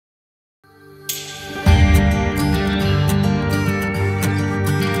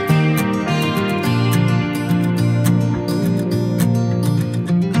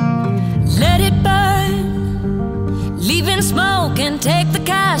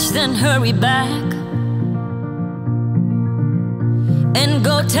cash, then hurry back and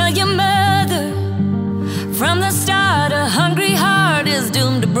go tell your mother. From the start, a hungry heart is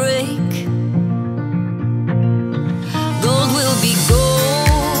doomed to break. Gold will be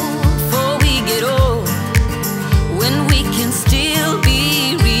gold before we get old, when we can still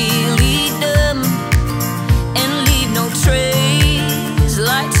be really dumb and leave no trace,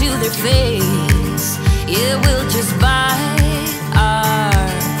 light to their face. Yeah, we'll just bite our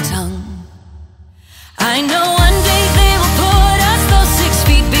tongue. I know one day they will put us those 6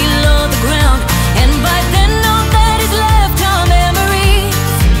 feet below the ground, and by then all that is left are memories.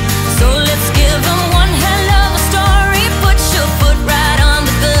 So let's give them one hell of a story. Put your foot right on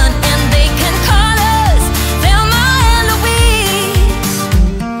the gun, and they can call us Thelma and Louise.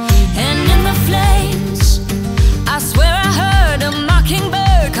 And in the flames, I swear I heard a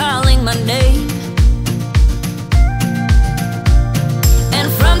mockingbird calling my name. And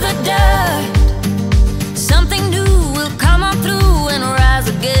from the dirt, something new will come on through and rise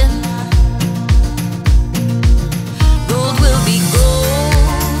again. Gold will be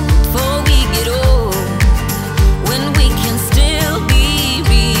gold before we get old, when we can still be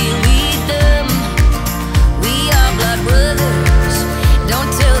really dumb. We are blood brothers,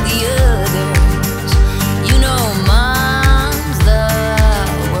 don't tell the others. You know mom's the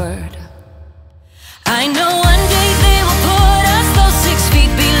word. I know one day they will put us those 6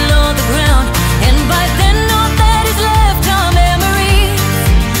 feet below the ground, and by then all that is left are memories.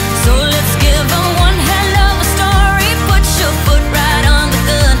 So let's give them one hell of a story. Put your foot right on the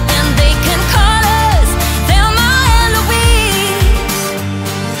gun, and they can call us Thelma and Louise.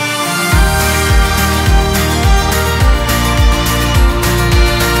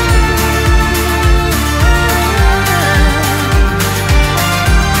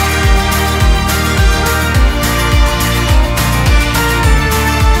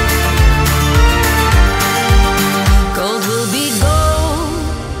 Gold will be gold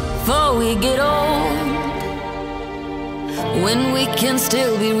before we get old, when we can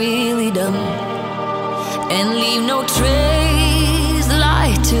still be really dumb and leave no trace,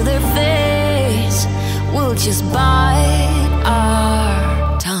 light to their face. We'll just buy